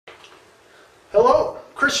Hello,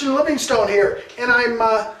 Christian Livingstone here, and I'm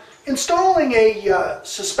installing a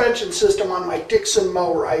suspension system on my Dixon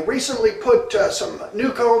mower. I recently put some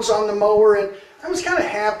new cones on the mower, and I was kind of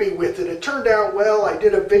happy with it. It turned out well. I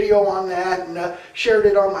did a video on that and shared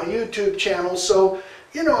it on my YouTube channel, so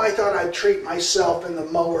you know, I thought I'd treat myself and the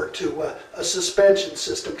mower to a suspension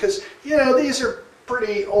system, because you know, these are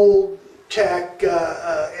pretty old tech,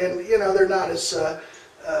 and you know, they're not as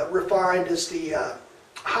refined as the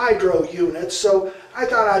hydro units, so I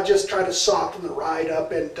thought I'd just try to soften the ride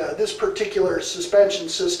up. And this particular suspension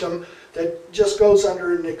system that just goes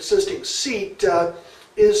under an existing seat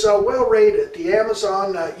is well rated. The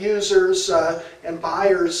Amazon users and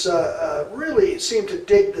buyers really seem to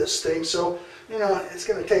dig this thing, so you know, it's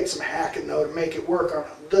going to take some hacking though to make it work on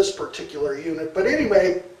this particular unit. But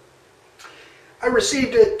anyway, I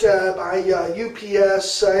received it by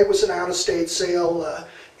UPS. It was an out-of-state sale,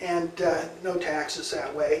 and no taxes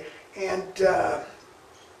that way. And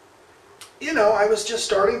you know, I was just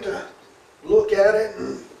starting to look at it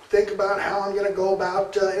and think about how I'm going to go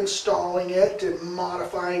about installing it and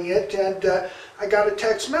modifying it. And I got a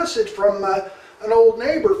text message from an old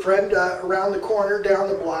neighbor friend around the corner down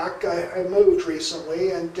the block. I moved recently,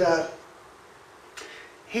 and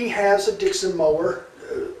he has a Dixon mower,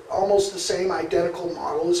 almost the same identical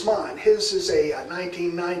model as mine. His is a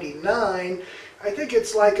 1999. I think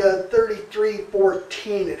it's like a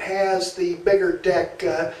 3314. It has the bigger deck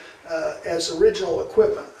as original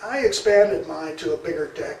equipment. I expanded mine to a bigger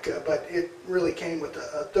deck, but it really came with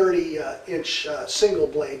a 30-inch single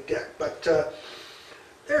blade deck. But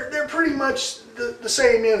they're pretty much the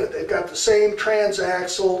same unit. They've got the same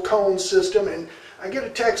transaxle cone system, and I get a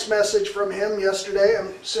text message from him yesterday.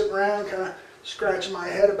 I'm sitting around kind of scratching my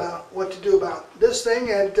head about what to do about this thing,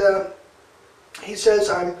 and he says,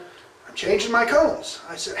 I'm changing my cones.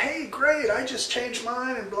 I said, hey, great, I just changed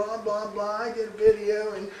mine, and blah, blah, blah. I did a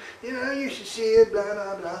video, and you know, you should see it, blah,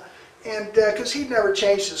 blah, blah. And because he'd never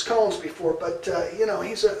changed his cones before, but you know,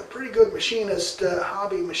 he's a pretty good machinist,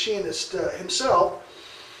 hobby machinist himself.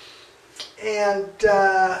 And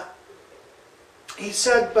he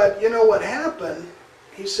said, but you know what happened?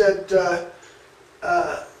 He said,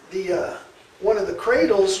 one of the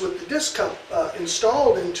cradles with the disc cup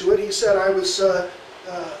installed into it, he said, I was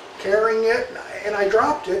carrying it, and I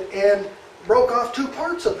dropped it and broke off two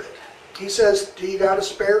parts of it. He says, do you got a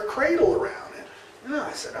spare cradle around? And you know,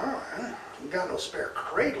 I said, oh, I've got no spare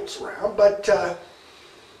cradles around, but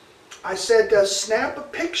I said, snap a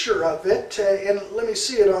picture of it and let me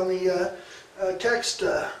see it on the text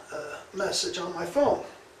message on my phone.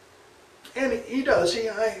 And he does.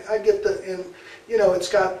 I get the, and you know, it's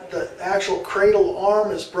got the actual cradle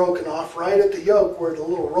arm is broken off right at the yoke where the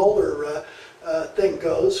little roller thing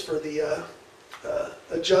goes for the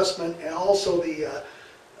adjustment, and also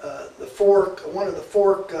the fork, one of the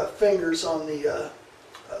fork fingers on the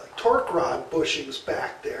torque rod bushings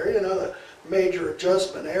back there. You know, the major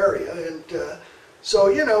adjustment area, and so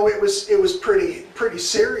you know, it was pretty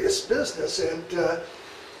serious business. And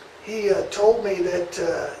he told me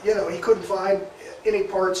that you know, he couldn't find any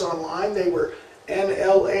parts online. They were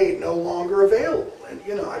NLA, no longer available. And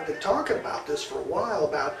you know, I've been talking about this for a while,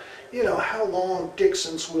 about you know, how long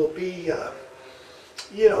Dixons will be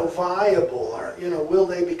you know, viable, or you know, will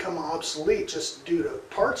they become obsolete just due to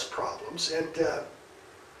parts problems. And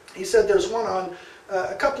he said there's one on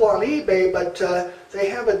a couple on eBay, but they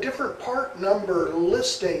have a different part number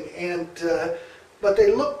listing, and but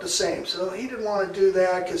they look the same, so he didn't want to do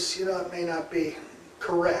that because you know, it may not be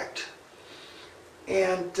correct.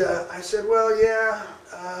 And I said, well, yeah,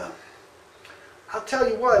 I'll tell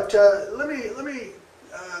you what, let me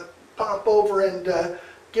pop over and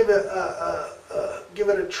give it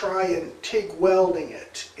a try in TIG welding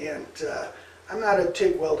it. And I'm not a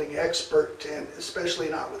TIG welding expert, and especially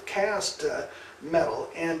not with cast metal.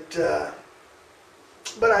 And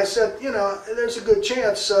but I said, you know, there's a good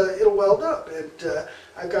chance it'll weld up. And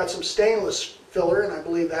I've got some stainless filler, and I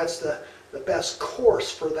believe that's the best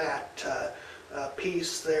course for that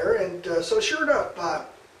piece there. And so sure enough,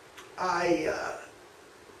 I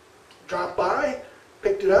dropped by,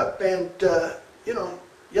 picked it up, and you know,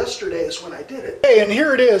 yesterday is when I did it. Hey, and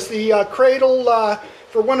here it is, the cradle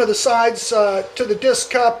for one of the sides to the disc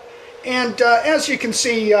cup. And as you can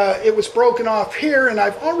see, it was broken off here, and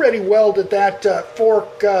I've already welded that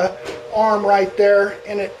fork arm right there,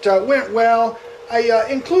 and it went well. I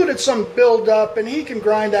included some build-up, and he can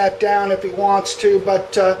grind that down if he wants to,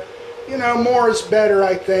 but you know, more is better,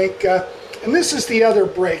 I think. And this is the other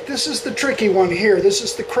brake. This is the tricky one here. This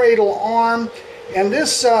is the cradle arm, and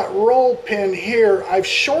this roll pin here, I've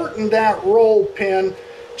shortened that roll pin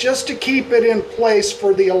just to keep it in place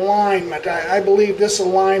for the alignment. I believe this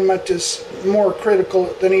alignment is more critical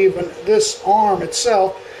than even this arm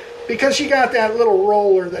itself, because you got that little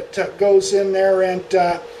roller that goes in there, and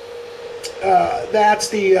that's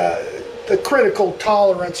the critical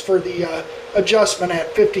tolerance for the adjustment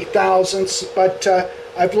at 50 thousandths. But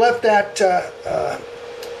I've left that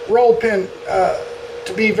roll pin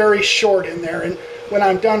to be very short in there, and when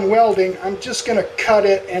I'm done welding, I'm just going to cut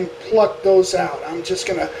it and pluck those out. I'm just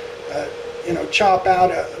going to, chop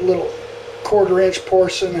out a little 1/4 inch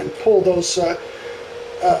portion and pull those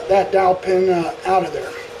that dowel pin out of there.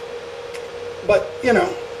 But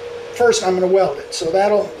first I'm going to weld it, so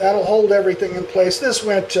that'll hold everything in place. This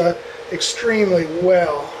went extremely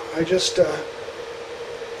well.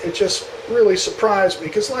 It just really surprised me,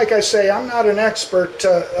 because like I say, I'm not an expert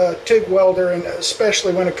TIG welder, and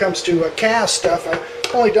especially when it comes to cast stuff.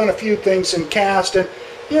 I've only done a few things in cast, and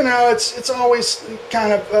it's always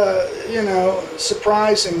kind of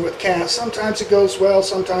surprising with cast. Sometimes it goes well,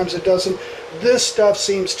 sometimes it doesn't. This stuff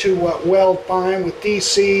seems to weld fine with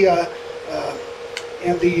DC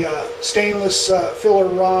and the stainless filler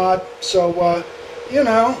rod, so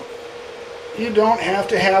you don't have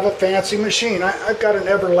to have a fancy machine. I've got an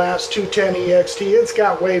Everlast 210 EXT. It's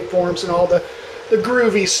got waveforms and all the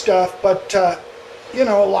groovy stuff, but a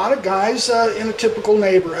lot of guys in a typical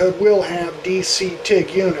neighborhood will have DC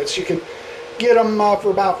TIG units. You can get them for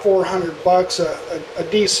about $400, a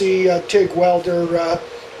DC TIG welder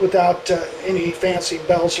without any fancy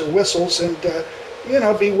bells or whistles, and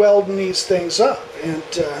be welding these things up. And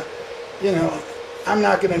I'm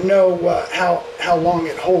not going to know how long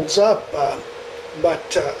it holds up,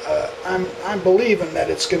 but I'm believing that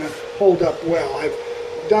it's going to hold up well. I've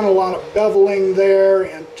done a lot of beveling there,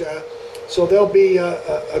 and so there'll be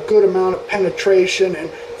a good amount of penetration and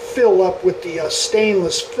fill up with the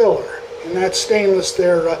stainless filler. And that stainless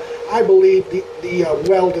there, I believe the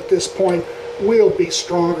weld at this point will be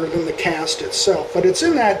stronger than the cast itself. But it's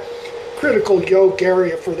in that critical yoke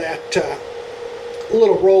area for that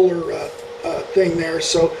little roller thing there,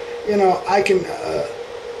 so I can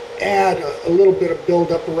add a little bit of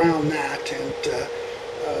buildup around that, and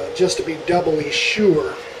just to be doubly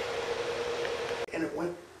sure. And it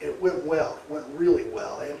went well. It went really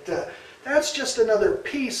well, and that's just another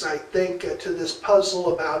piece, I think, to this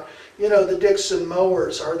puzzle about the Dixon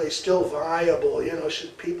mowers. Are they still viable?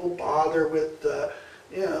 Should people bother with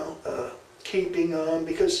keeping them?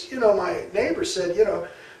 Because my neighbor said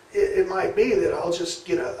it might be that I'll just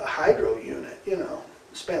get a hydro unit,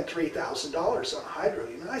 spend $3,000 on a hydro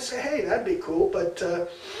unit. I say, hey, that'd be cool, but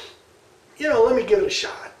let me give it a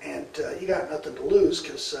shot. And you got nothing to lose,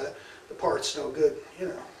 because the part's no good,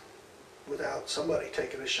 without somebody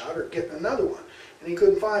taking a shot or getting another one. And he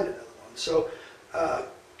couldn't find another one. So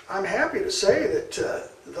I'm happy to say that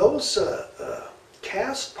those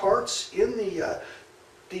cast parts in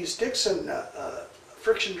these Dixon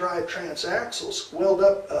friction drive transaxles weld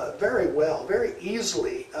up very well, very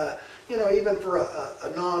easily, even for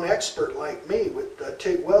a non-expert like me with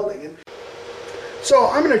TIG welding. And so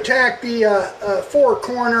I'm going to tack the 4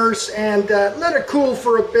 corners and let it cool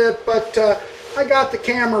for a bit, but I got the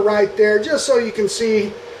camera right there just so you can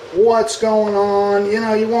see what's going on.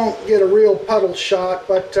 You won't get a real puddle shot,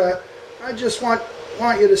 but I just want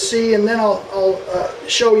you to see, and then I'll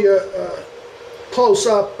show you close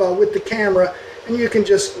up with the camera, and you can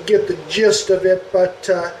just get the gist of it. But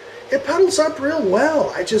it puddles up real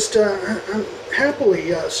well. I'm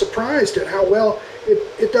happily surprised at how well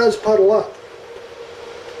it does puddle up.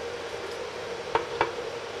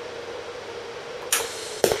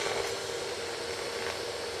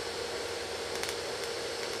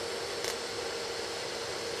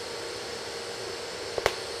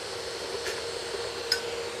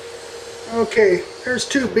 Okay, there's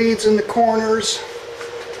 2 beads in the corners.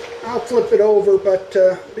 I'll flip it over, but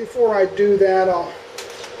before I do that, I'll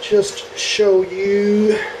just show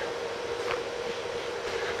you.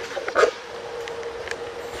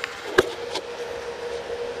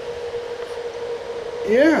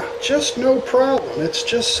 Yeah, just no problem. It's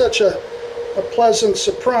just such a pleasant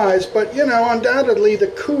surprise. But undoubtedly the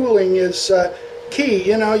cooling is key.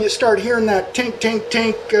 You start hearing that tink, tink,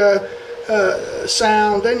 tink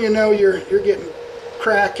sound, then you're getting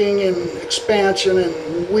cracking and expansion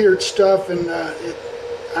and weird stuff, and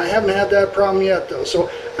I haven't had that problem yet though. So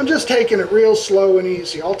I'm just taking it real slow and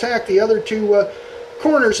easy. I'll tack the other 2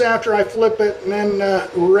 corners after I flip it, and then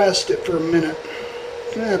rest it for a minute.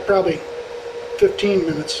 Probably 15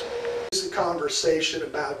 minutes. This is a conversation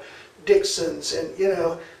about Dixons and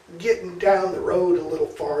getting down the road a little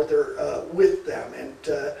farther with them, and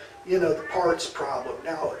the parts problem.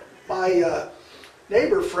 Now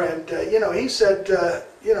neighbor friend, you know, he said,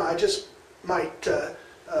 you know, I just might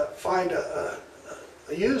find a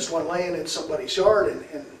used one laying in somebody's yard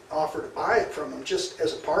and offer to buy it from them just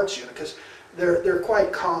as a parts unit, because they're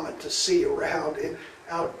quite common to see around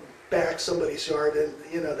out back somebody's yard, and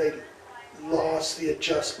you know, they lost the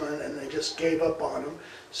adjustment and they just gave up on them.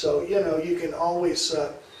 So you know, you can always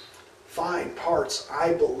find parts,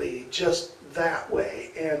 I believe, just that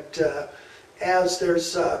way. And as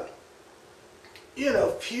there's you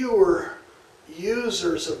know, fewer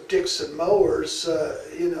users of Dixon mowers,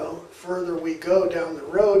 you know, further we go down the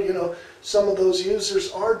road, you know, some of those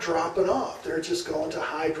users are dropping off. They're just going to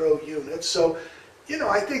hydro units. So, you know,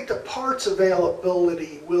 I think the parts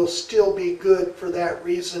availability will still be good for that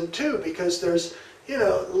reason too, because there's, you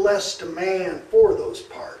know, less demand for those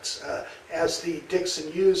parts as the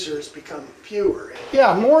Dixon users become fewer.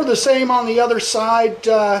 Yeah, more of the same on the other side,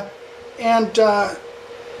 and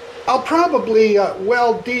I'll probably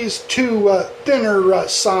weld these two thinner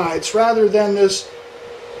sides rather than this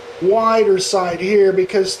wider side here,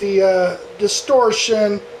 because the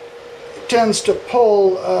distortion tends to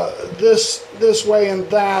pull this way and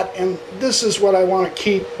that, and this is what I want to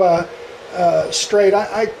keep straight.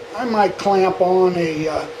 I might clamp on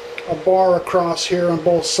a bar across here on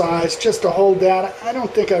both sides just to hold that. I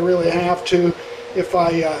don't think I really have to if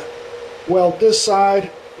I weld this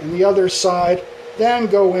side and the other side, then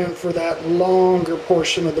go in for that longer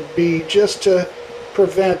portion of the bead just to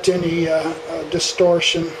prevent any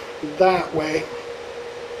distortion that way.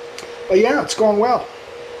 But yeah, it's going well.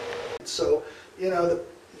 So, you know,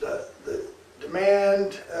 the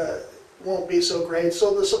demand won't be so great,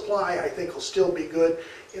 so the supply, I think, will still be good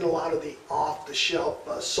in a lot of the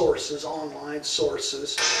off-the-shelf sources, online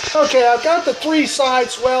sources. Okay, I've got the three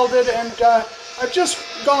sides welded, and I've just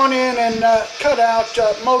gone in and cut out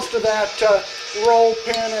most of that roll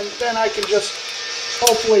pin, and then I can just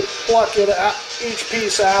hopefully pluck it out, each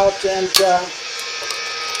piece out, and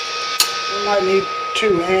we might need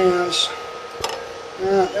two hands.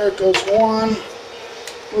 There goes one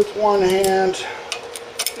with one hand.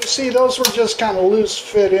 You see, those were just kind of loose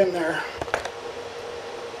fit in there.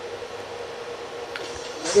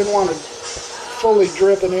 I didn't want a fully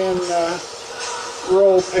driven in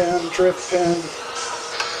roll pin, drift pin.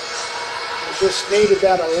 I just needed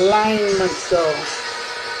that alignment though.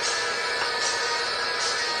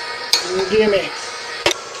 Gimme.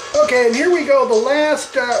 Okay, and here we go, the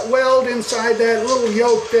last weld inside that little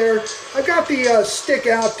yoke there. I've got the stick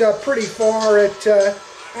out pretty far at,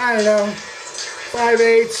 I don't know,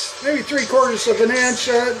 5/8, maybe 3/4 of an inch.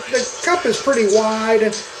 The cup is pretty wide,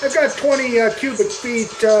 and I've got 20 cubic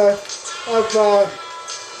feet of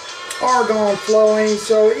argon flowing,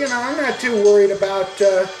 so you know, I'm not too worried about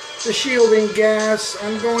the shielding gas.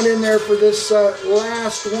 I'm going in there for this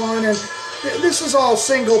last one, and this is all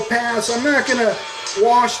single pass. I'm not going to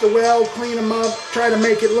wash the weld, clean them up, try to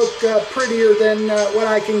make it look prettier than what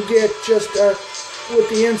I can get just with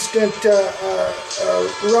the instant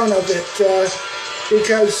run of it.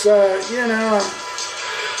 Because, you know,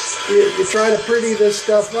 you try to pretty this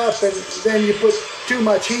stuff up, and then you put too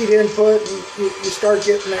much heat input, and you start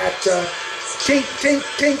getting that tink, tink,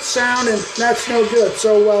 tink sound, and that's no good.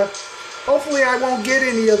 So hopefully I won't get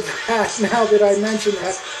any of that now that I mentioned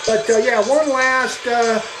that. But yeah, one last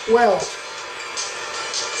weld.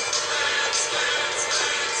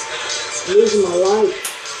 Losing my light.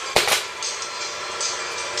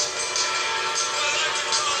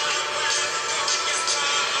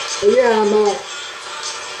 But yeah, I'm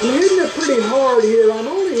hitting it pretty hard here. I'm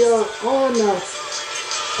only on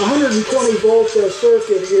 120 volt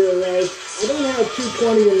circuit here. I don't have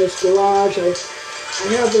 220 in this garage. I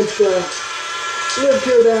haven't lived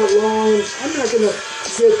here that long. I'm not going to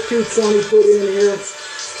get 220 put in here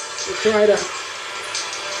to try to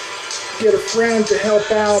get a friend to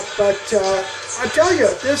help out. But I tell you,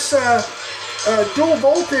 this dual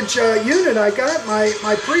voltage unit I got,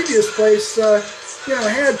 my previous place, you know,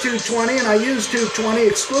 had 220, and I used 220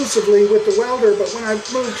 exclusively with the welder. But when I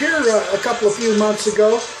moved here a few months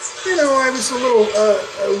ago, you know, I was a little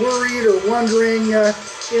worried or wondering,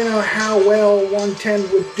 you know, how well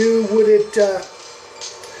 110 would do. Would it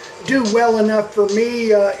do well enough for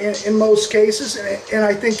me in most cases? And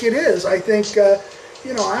I think it is. I think,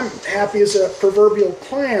 you know, I'm happy as a proverbial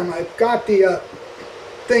clam. I've got the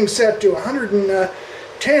thing set to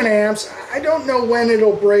 110 amps. I don't know when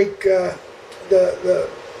it'll break the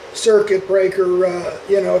circuit breaker.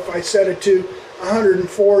 You know, if I set it to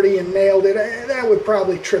 140 and nailed it, that would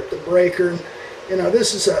probably trip the breaker. And you know,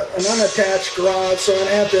 this is an unattached garage, so I'm going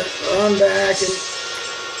to have to run back and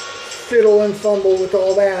fiddle and fumble with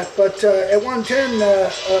all that. But at 110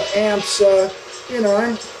 amps, you know,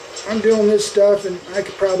 I'm doing this stuff, and I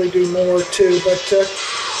could probably do more too, but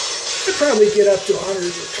I'd probably get up to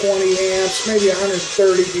 120 amps, maybe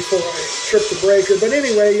 130 before I trip the breaker. But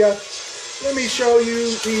anyway, let me show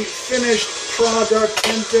you the finished product,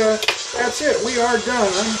 and that's it. We are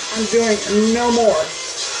done. I'm doing no more.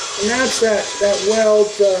 And that's that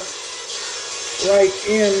weld right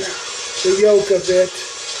in the yoke of it.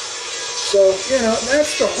 So, you know,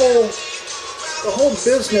 that's the whole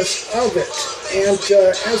business of it. And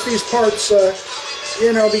as these parts,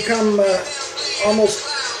 you know, become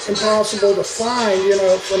almost impossible to find, you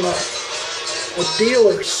know, from a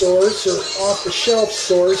dealer source or off-the-shelf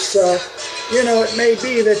source, you know, it may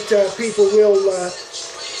be that people will,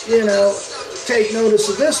 you know, take notice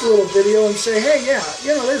of this little video and say, hey, yeah,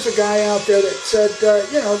 you know, there's a guy out there that said,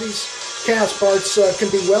 you know, these cast parts can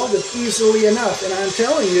be welded easily enough. And I'm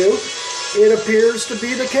telling you, it appears to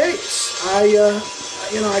be the case.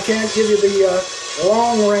 You know, I can't give you the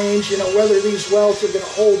long range, you know, whether these welds are going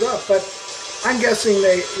to hold up, but I'm guessing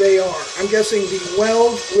they are. I'm guessing the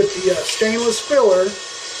weld with the stainless filler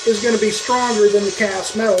is going to be stronger than the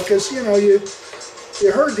cast metal, because, you know, you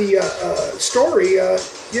heard the story.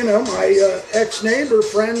 You know, my ex-neighbor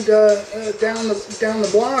friend down the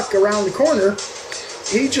block around the corner,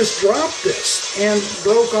 he just dropped this and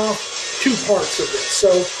broke off 2 parts of it.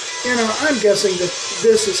 So, you know, I'm guessing that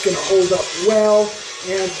this is going to hold up well.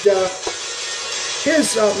 And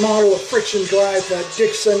his model of friction drive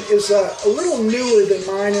Dixon is a little newer than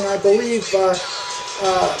mine, and I believe on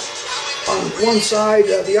one side,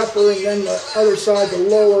 the upper, and then the other side, the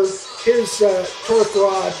lower, his torque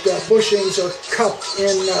rod bushings are cupped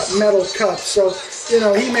in metal cups. So, you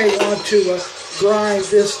know, he may want to grind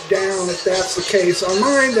this down if that's the case. On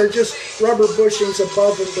mine, they're just rubber bushings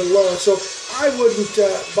above and below. So I wouldn't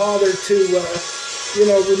bother to, you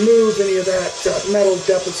know, remove any of that metal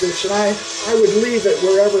deposition. I would leave it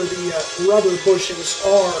wherever the rubber bushings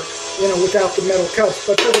are, you know, without the metal cups.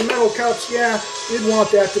 But for the metal cups, yeah, you'd want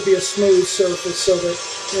that to be a smooth surface so that,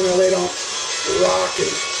 you know, they don't rock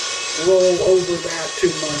and roll over that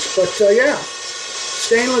too much. But yeah,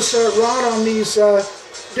 stainless rod on these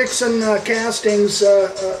Dixon castings are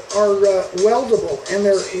weldable, and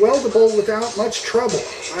they're weldable without much trouble.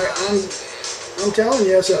 I'm telling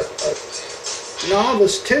you, as a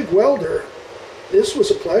novice TIG welder, this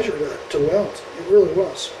was a pleasure to weld. It really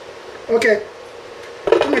was. Okay,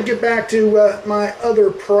 I'm going to get back to my other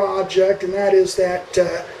project, and that is that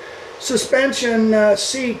suspension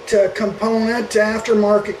seat component,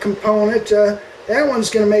 aftermarket component. That one's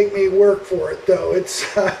going to make me work for it, though. It's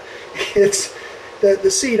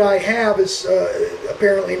the seat I have is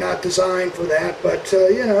apparently not designed for that, but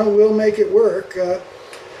you know, we'll make it work.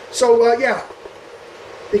 So yeah,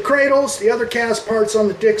 the cradles, the other cast parts on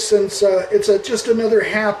the Dixons, it's just another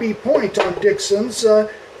happy point on Dixons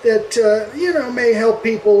that you know, may help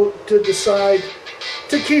people to decide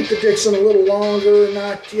to keep the Dixon a little longer and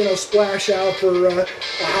not, you know, splash out for a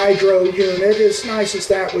hydro unit, as nice as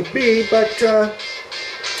that would be. But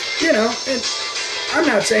you know, I'm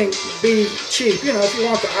not saying be cheap. You know, if you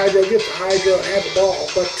want the hydro, get the hydro and have a ball.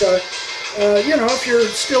 But you know, if you're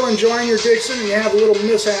still enjoying your Dixon and you have a little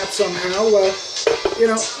mishap somehow, you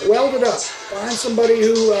know, weld it up. Find somebody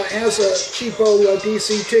who has a cheapo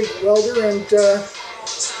DC TIG welder, and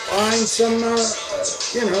find some,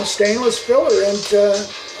 you know, stainless filler and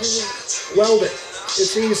weld it.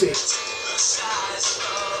 It's easy.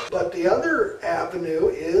 But the other avenue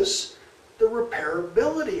is the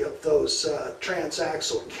repairability of those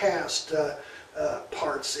transaxle cast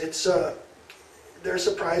parts. It's they're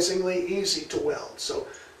surprisingly easy to weld. So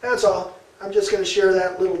that's all. I'm just going to share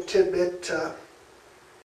that little tidbit